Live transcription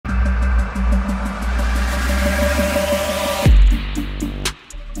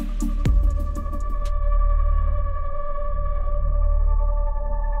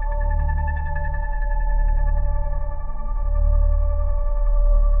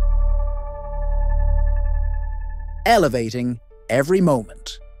elevating every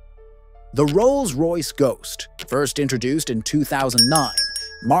moment. The Rolls-Royce Ghost, first introduced in 2009,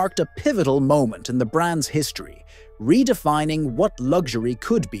 marked a pivotal moment in the brand's history, redefining what luxury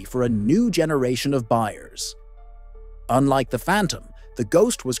could be for a new generation of buyers. Unlike the Phantom, the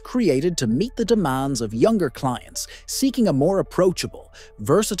Ghost was created to meet the demands of younger clients seeking a more approachable,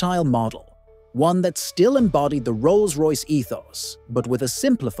 versatile model, one that still embodied the Rolls-Royce ethos, but with a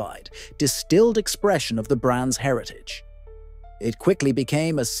simplified, distilled expression of the brand's heritage. It quickly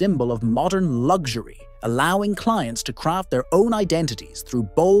became a symbol of modern luxury, allowing clients to craft their own identities through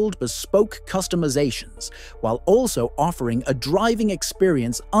bold, bespoke customizations, while also offering a driving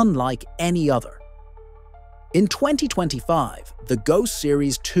experience unlike any other. In 2025, the Ghost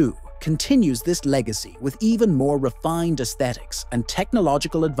Series 2 continues this legacy with even more refined aesthetics and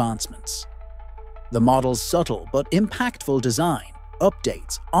technological advancements. The model's subtle but impactful design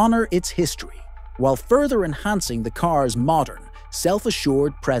updates honor its history, while further enhancing the car's modern,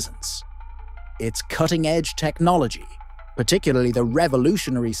 self-assured presence. Its cutting-edge technology, particularly the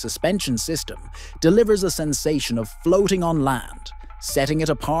revolutionary suspension system, delivers a sensation of floating on land, setting it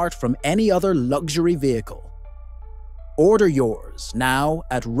apart from any other luxury vehicle. Order yours now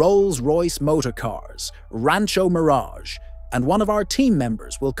at Rolls-Royce Motor Cars, Rancho Mirage, and one of our team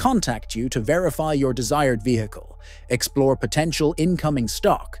members will contact you to verify your desired vehicle, explore potential incoming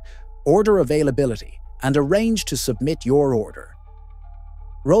stock, order availability, and arrange to submit your order.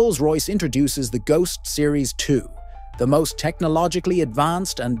 Rolls-Royce introduces the Ghost Series 2, the most technologically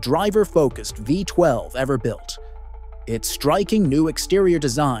advanced and driver-focused V12 ever built. Its striking new exterior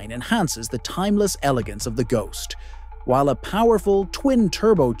design enhances the timeless elegance of the Ghost, while a powerful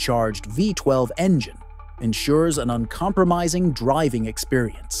twin-turbocharged V12 engine ensures an uncompromising driving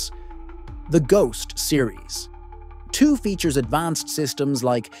experience. The Ghost Series 2 features advanced systems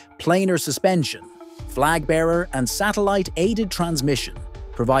like planar suspension, flag bearer, and satellite-aided transmission,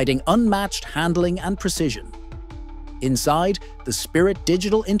 providing unmatched handling and precision. Inside, the Spirit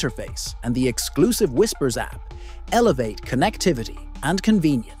digital interface and the exclusive Whispers app elevate connectivity and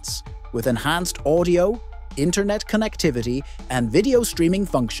convenience with enhanced audio, internet connectivity, and video streaming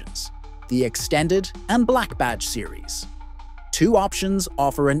functions. The Extended and Black Badge series. Two options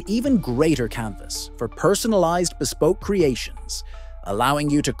offer an even greater canvas for personalized bespoke creations, allowing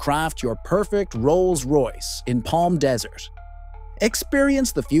you to craft your perfect Rolls-Royce in Palm Desert.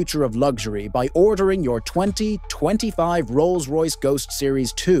 Experience the future of luxury by ordering your 2025 Rolls-Royce Ghost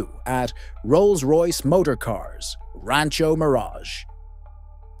Series 2 at Rolls-Royce Motor Cars, Rancho Mirage.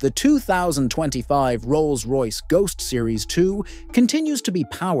 The 2025 Rolls-Royce Ghost Series 2 continues to be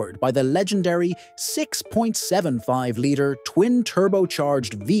powered by the legendary 6.75-litre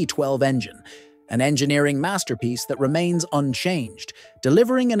twin-turbocharged V12 engine, an engineering masterpiece that remains unchanged,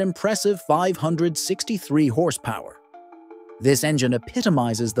 delivering an impressive 563 horsepower. This engine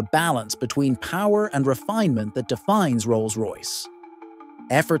epitomizes the balance between power and refinement that defines Rolls-Royce.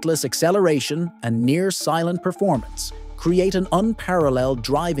 Effortless acceleration and near-silent performance create an unparalleled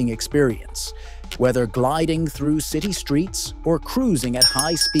driving experience, whether gliding through city streets or cruising at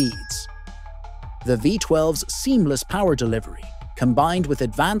high speeds. The V12's seamless power delivery, combined with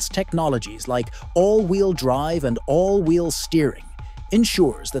advanced technologies like all-wheel drive and all-wheel steering,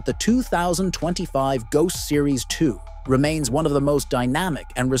 ensures that the 2025 Ghost Series 2 remains one of the most dynamic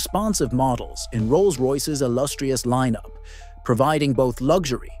and responsive models in Rolls-Royce's illustrious lineup, providing both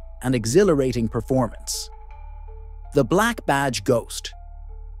luxury and exhilarating performance. The Black Badge Ghost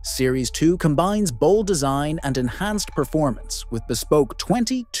Series 2 combines bold design and enhanced performance with bespoke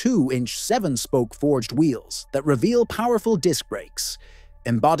 22-inch 7-spoke forged wheels that reveal powerful disc brakes,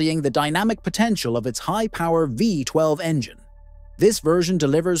 embodying the dynamic potential of its high-power V12 engine. This version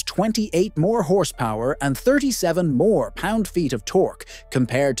delivers 28 more horsepower and 37 more pound-feet of torque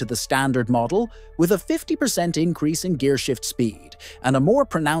compared to the standard model, with a 50% increase in gearshift speed and a more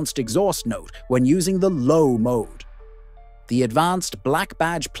pronounced exhaust note when using the low mode. The advanced Black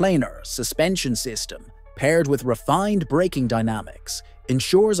Badge planar suspension system, paired with refined braking dynamics,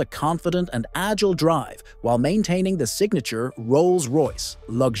 ensures a confident and agile drive while maintaining the signature Rolls-Royce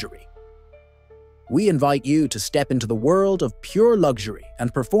luxury. We invite you to step into the world of pure luxury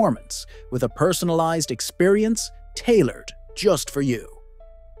and performance with a personalized experience tailored just for you.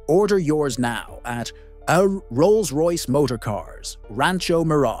 Order yours now at our Rolls-Royce Motor Cars, Rancho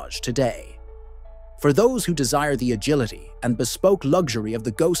Mirage today. For those who desire the agility and bespoke luxury of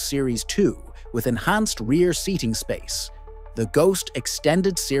the Ghost Series 2 with enhanced rear seating space, the Ghost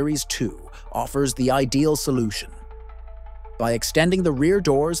Extended Series 2 offers the ideal solution. By extending the rear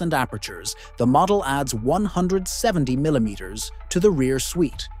doors and apertures, the model adds 170 mm to the rear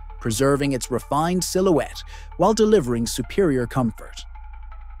suite, preserving its refined silhouette while delivering superior comfort.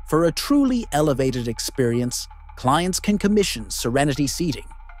 For a truly elevated experience, clients can commission Serenity seating,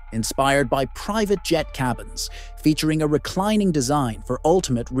 inspired by private jet cabins featuring a reclining design for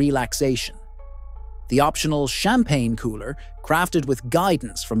ultimate relaxation. The optional champagne cooler, crafted with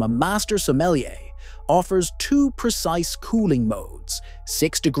guidance from a master sommelier, offers 2 precise cooling modes,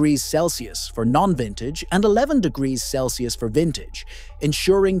 6 degrees Celsius for non-vintage and 11 degrees Celsius for vintage,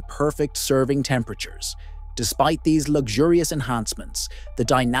 ensuring perfect serving temperatures. Despite these luxurious enhancements, the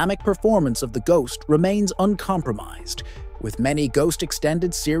dynamic performance of the Ghost remains uncompromised, with many Ghost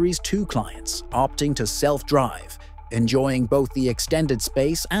Extended Series 2 clients opting to self-drive, enjoying both the extended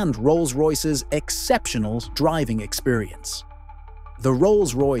space and Rolls-Royce's exceptional driving experience. The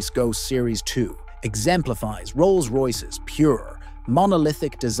Rolls-Royce Ghost Series 2 exemplifies Rolls-Royce's pure,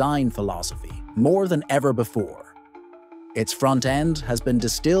 monolithic design philosophy more than ever before. Its front end has been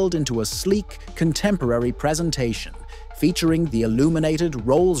distilled into a sleek, contemporary presentation featuring the illuminated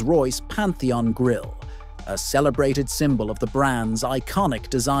Rolls-Royce Pantheon grille, a celebrated symbol of the brand's iconic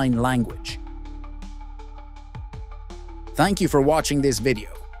design language. Thank you for watching this video.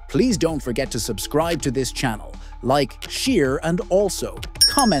 Please don't forget to subscribe to this channel, like, share, and also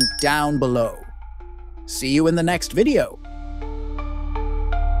comment down below. See you in the next video.